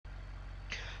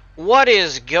What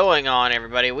is going on,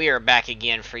 everybody? We are back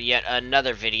again for yet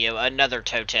another video, another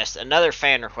tow test, another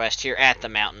fan request here at the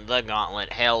mountain, the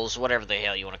Gauntlet, Hells, whatever the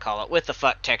hell you want to call it, with the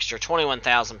fuck texture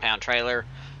 21,000 pound trailer.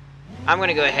 I'm going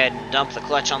to go ahead and dump the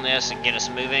clutch on this and get us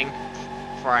moving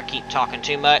before I keep talking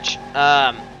too much.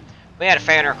 We had a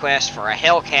fan request for a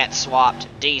Hellcat swapped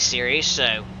D series,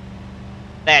 so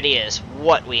that is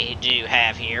what we do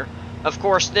have here. Of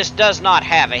course, this does not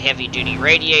have a heavy duty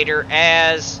radiator,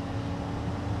 as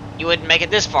you wouldn't make it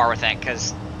this far with that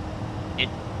because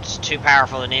it's too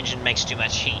powerful, an engine makes too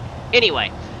much heat.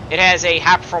 Anyway, it has a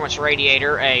high performance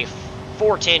radiator, a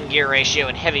 410 gear ratio,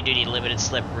 and heavy duty limited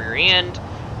slip rear end,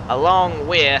 along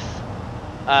with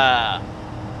a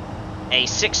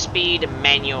 6-speed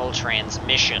manual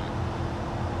transmission.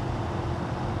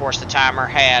 Of course, the timer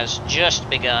has just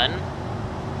begun.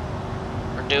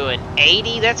 We're doing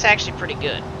 80. That's actually pretty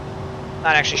good.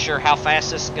 Not actually sure how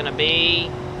fast this is going to be.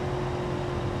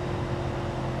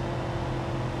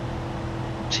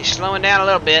 She's slowing down a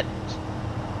little bit.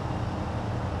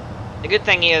 The good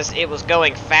thing is it was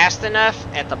going fast enough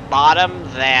at the bottom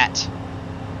that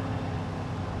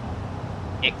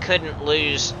it couldn't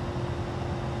lose.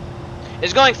 It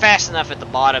was going fast enough at the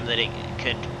bottom that it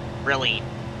could really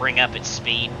bring up its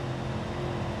speed.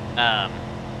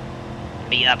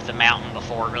 Be up the mountain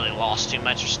before it really lost too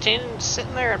much. There's 10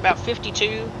 sitting there at about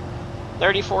 52,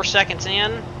 34 seconds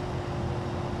in.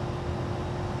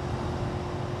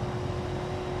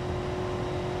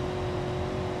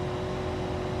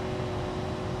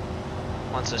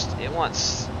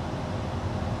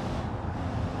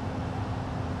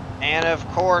 And of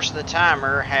course the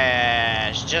timer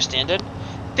has just ended.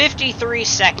 53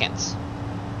 seconds.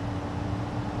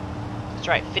 That's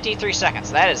right, 53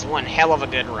 seconds. That is one hell of a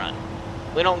good run.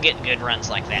 We don't get good runs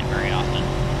like that very often.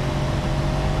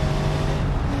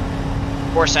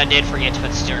 Of course, I did forget to put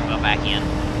the steering wheel back in,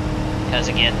 because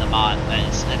again, the mod,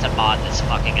 it's a mod that's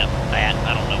fucking up that.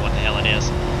 I don't know what the hell it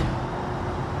is.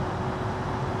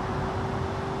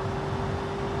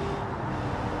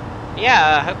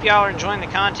 Yeah, I hope y'all are enjoying the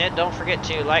content. Don't forget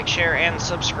to like, share, and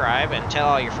subscribe, and tell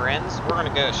all your friends. We're going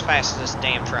to go as fast as this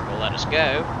damn truck will let us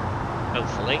go,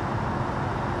 hopefully.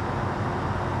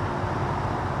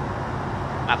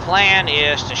 My plan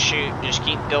is to just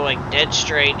keep going dead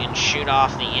straight and shoot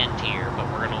off the end here,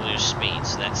 but we're going to lose speed,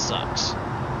 so that sucks.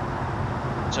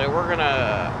 So we're going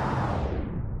to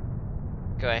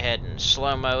go ahead and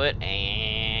slow-mo it,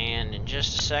 and in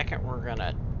just a second we're going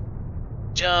to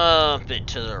jump it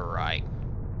to the right.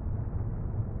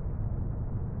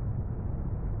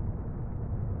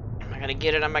 Am I gonna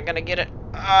get it? Am I gonna get it?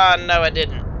 Ah, oh, no, I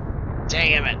didn't.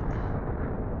 Damn it.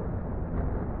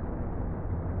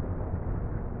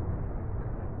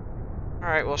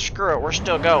 Alright, well, screw it. We're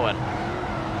still going.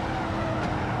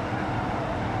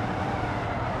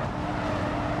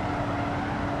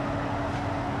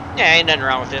 Yeah, ain't nothing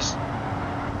wrong with this.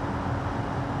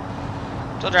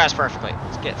 Still drives perfectly.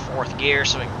 Let's get 4th gear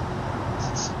so we can,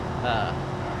 since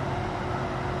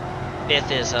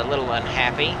 5th is a little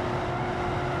unhappy.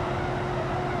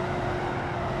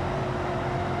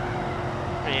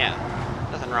 Yeah,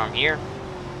 nothing wrong here.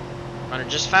 Running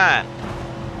just fine.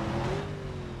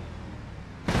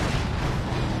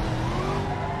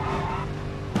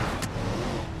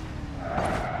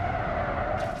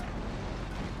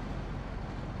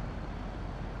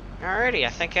 Alrighty, I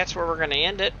think that's where we're going to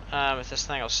end it, if this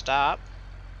thing will stop.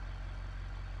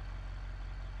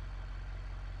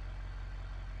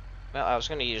 Well, I was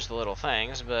going to use the little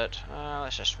things, but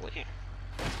let's just wait.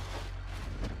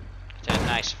 Get a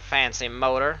nice fancy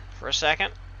motor for a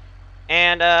second.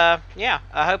 And, yeah,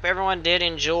 I hope everyone did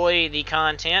enjoy the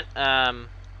content,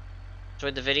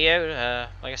 enjoyed the video.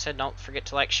 Like I said, don't forget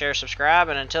to like, share, subscribe,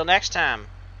 and until next time,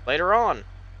 later on.